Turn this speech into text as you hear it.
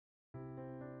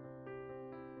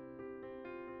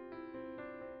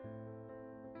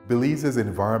Belize's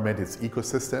environment, its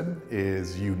ecosystem,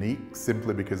 is unique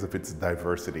simply because of its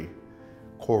diversity.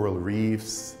 Coral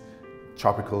reefs,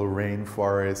 tropical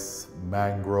rainforests,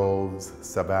 mangroves,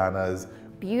 savannas.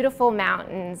 Beautiful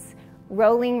mountains,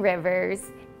 rolling rivers,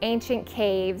 ancient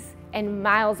caves, and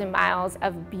miles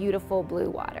of beautiful blue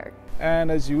water.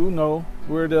 And as you know,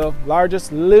 we're the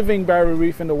largest living barrier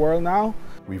reef in the world now.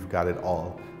 We've got it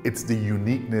all. It's the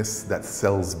uniqueness that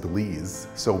sells Belize,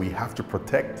 so we have to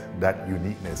protect that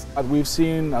uniqueness. We've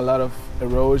seen a lot of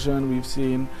erosion, we've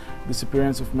seen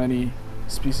disappearance of many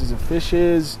species of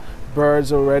fishes,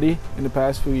 birds already in the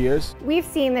past few years. We've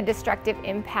seen the destructive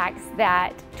impacts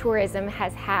that tourism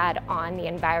has had on the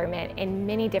environment in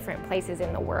many different places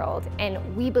in the world, and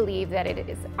we believe that it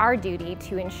is our duty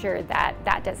to ensure that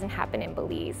that doesn't happen in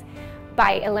Belize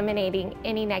by eliminating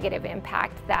any negative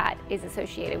impact that is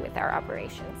associated with our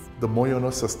operations. The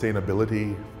Muy'Ono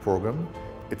Sustainability program,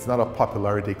 it's not a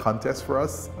popularity contest for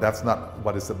us. That's not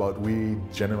what it's about. We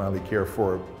genuinely care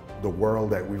for the world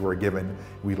that we were given.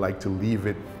 We like to leave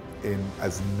it in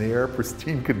as near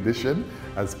pristine condition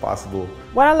as possible.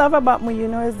 What I love about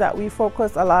Muy'Ono is that we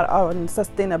focus a lot on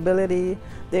sustainability.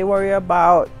 They worry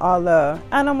about all the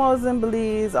animals in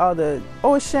Belize, all the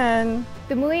ocean.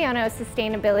 The Muy'Ono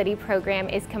Sustainability Program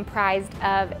is comprised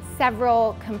of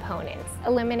several components: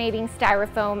 eliminating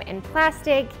styrofoam and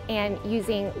plastic and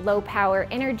using low-power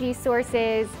energy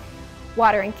sources,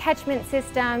 water and catchment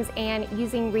systems, and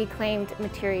using reclaimed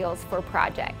materials for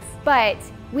projects. But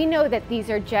we know that these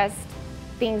are just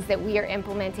things that we are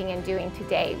implementing and doing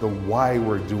today. The why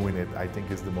we're doing it, I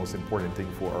think, is the most important thing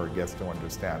for our guests to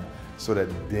understand, so that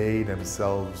they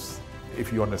themselves,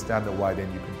 if you understand the why,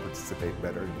 then you can participate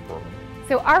better in the program.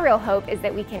 So our real hope is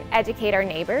that we can educate our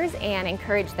neighbors and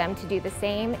encourage them to do the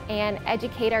same, and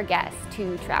educate our guests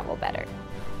to travel better.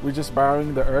 We're just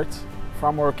borrowing the earth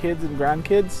from our kids and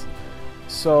grandkids,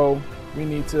 so we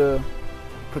need to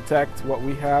protect what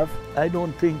we have. I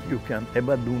don't think you can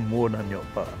ever do more than your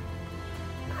part.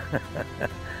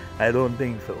 I don't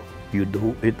think so. You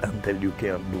do it until you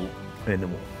can't do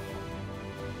anymore.